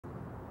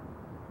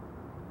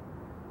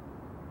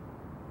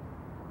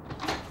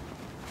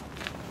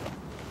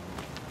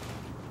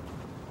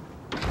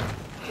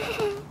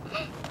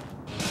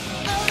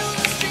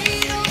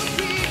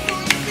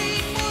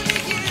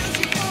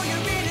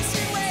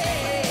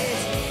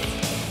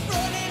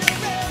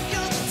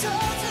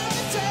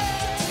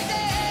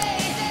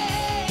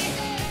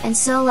And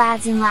so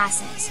lads and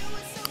lasses,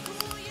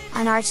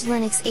 on Arch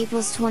Linux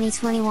April's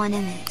 2021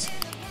 image,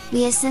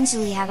 we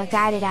essentially have a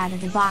guided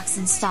out-of-the-box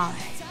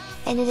installer.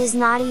 And it is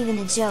not even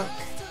a joke.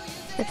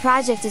 The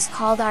project is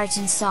called Arch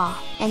Install,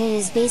 and it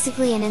is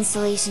basically an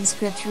installation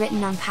script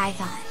written on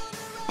Python.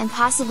 And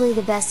possibly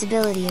the best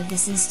ability of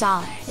this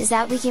installer is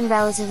that we can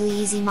relatively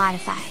easy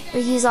modify,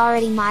 or use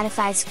already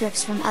modified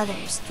scripts from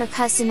others, for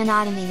custom and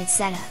automated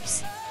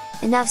setups.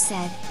 Enough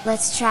said,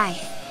 let's try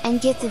it,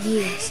 and get the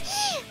views!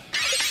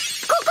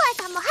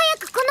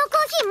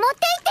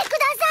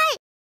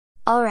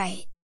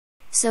 Alright.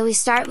 So we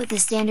start with the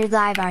standard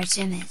live Arch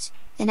image,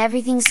 and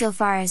everything so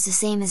far is the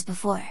same as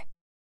before.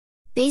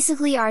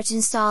 Basically Arch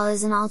Install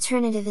is an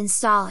alternative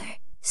installer,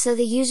 so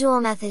the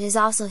usual method is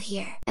also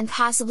here, and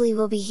possibly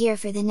will be here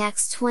for the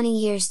next 20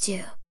 years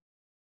too.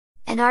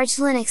 And Arch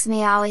Linux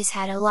may always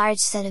had a large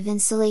set of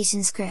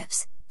installation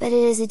scripts, but it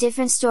is a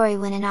different story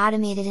when an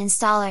automated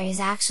installer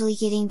is actually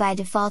getting by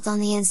default on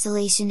the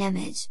installation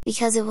image,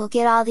 because it will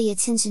get all the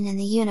attention in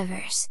the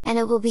universe, and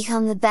it will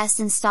become the best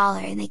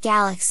installer in the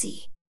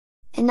galaxy.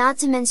 And not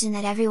to mention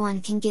that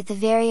everyone can get the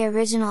very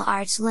original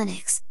Arch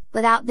Linux,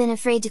 without being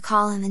afraid to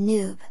call him a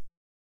noob.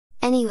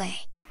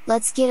 Anyway,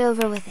 let's get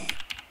over with it!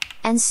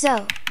 And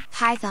so,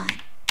 Python,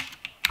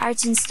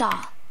 Arch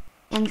Install,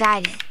 and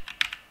Guided.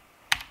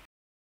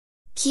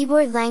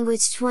 Keyboard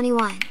language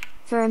 21,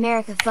 for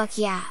America fuck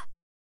yeah!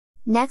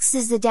 Next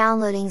is the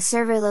downloading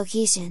server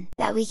location,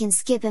 that we can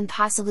skip and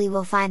possibly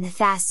will find the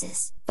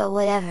fastest, but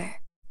whatever.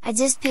 I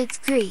just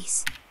picked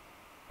Greece.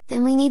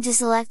 Then we need to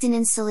select an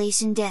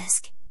installation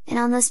disk, and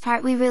on this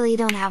part we really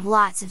don't have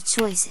lots of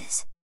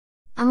choices.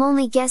 I'm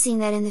only guessing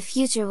that in the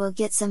future we'll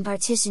get some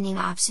partitioning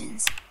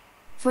options.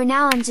 For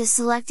now I'm just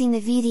selecting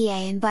the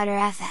VDA and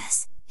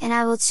Btrfs, and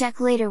I will check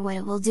later what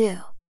it will do.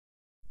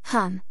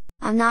 I'm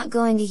not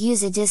going to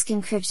use a disk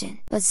encryption,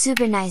 but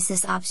super nice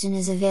this option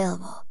is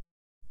available.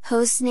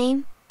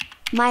 Hostname?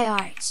 My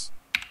Arch.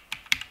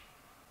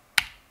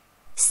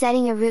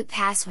 Setting a root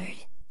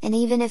password, and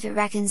even if it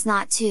reckons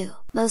not to,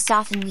 most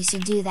often we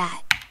should do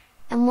that.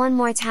 And one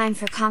more time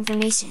for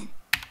confirmation.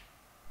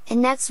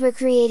 And next we're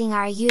creating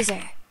our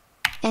user,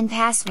 and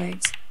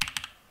passwords,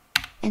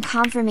 and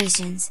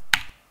confirmations,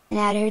 and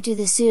add her to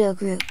the sudo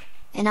group,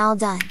 and all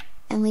done,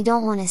 and we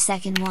don't want a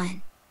second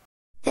one.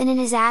 Then it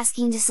is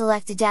asking to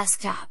select a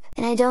desktop,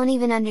 and I don't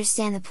even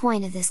understand the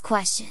point of this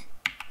question.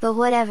 But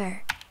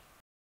whatever!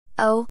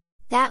 Oh,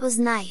 that was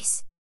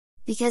nice!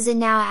 Because it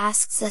now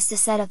asks us to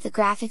set up the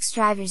graphics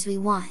drivers we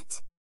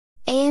want.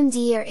 AMD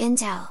or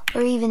Intel,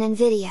 or even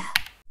Nvidia,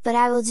 but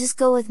I will just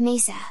go with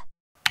Mesa.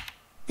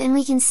 Then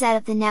we can set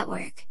up the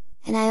network,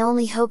 and I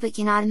only hope it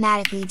can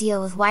automatically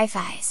deal with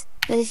Wi-Fi's,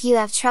 but if you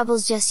have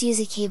troubles just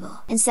use a cable,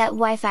 and set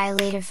Wi-Fi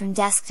later from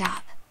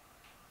desktop.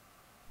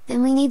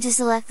 Then we need to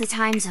select the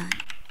time zone,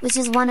 which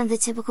is one of the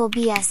typical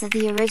BS of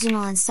the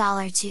original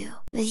installer too,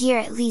 but here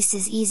at least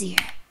is easier.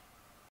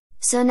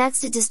 So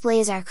next it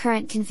displays our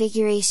current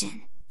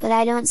configuration, but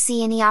I don't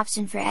see any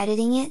option for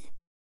editing it?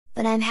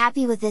 But I'm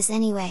happy with this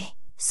anyway,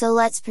 so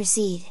let's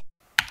proceed!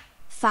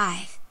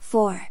 5,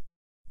 4,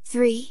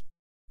 3,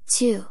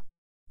 2,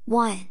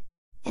 1,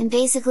 and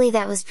basically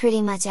that was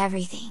pretty much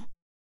everything.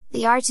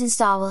 The Arch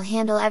Install will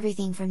handle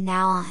everything from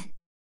now on.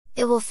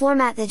 It will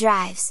format the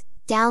drives,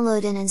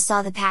 download and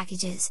install the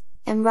packages,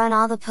 and run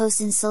all the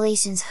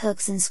post-installations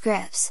hooks and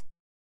scripts.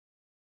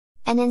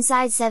 And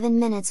inside 7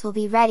 minutes we'll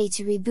be ready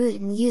to reboot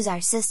and use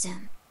our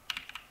system.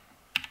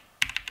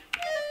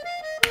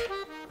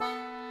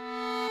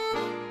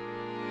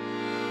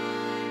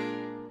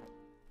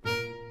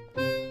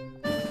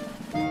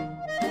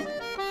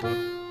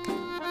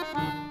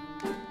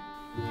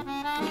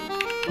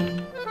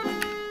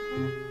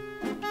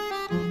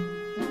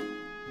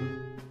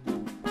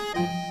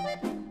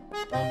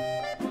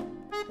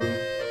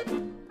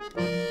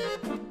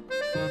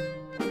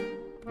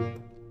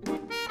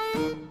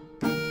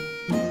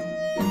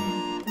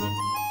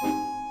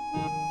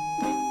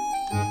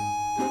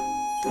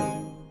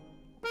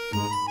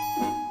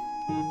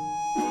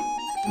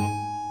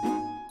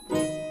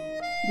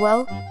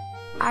 Whoa!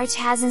 Arch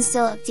hasn't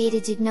still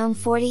updated to GNOME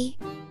 40?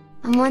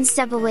 I'm one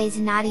step away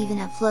to not even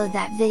upload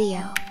that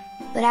video.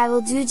 But I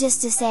will do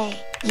just to say,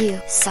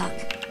 you suck!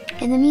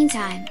 In the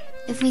meantime,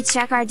 if we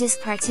check our disk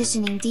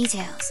partitioning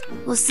details,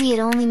 we'll see it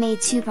only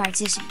made 2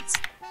 partitions.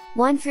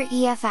 One for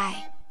EFI,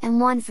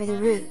 and one for the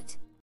root.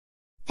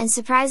 And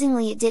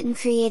surprisingly it didn't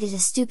create a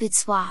stupid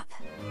swap.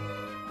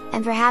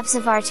 And perhaps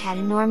if Arch had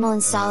a normal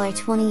installer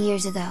 20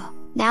 years ago,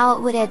 now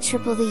it would add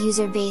triple the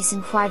user base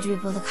and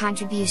quadruple the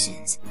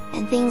contributions,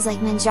 and things like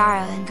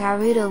Manjaro and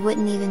Garuda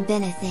wouldn't even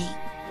been a thing.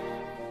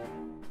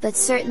 But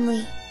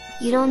certainly,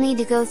 you don't need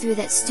to go through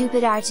that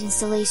stupid Arch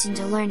installation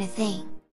to learn a thing.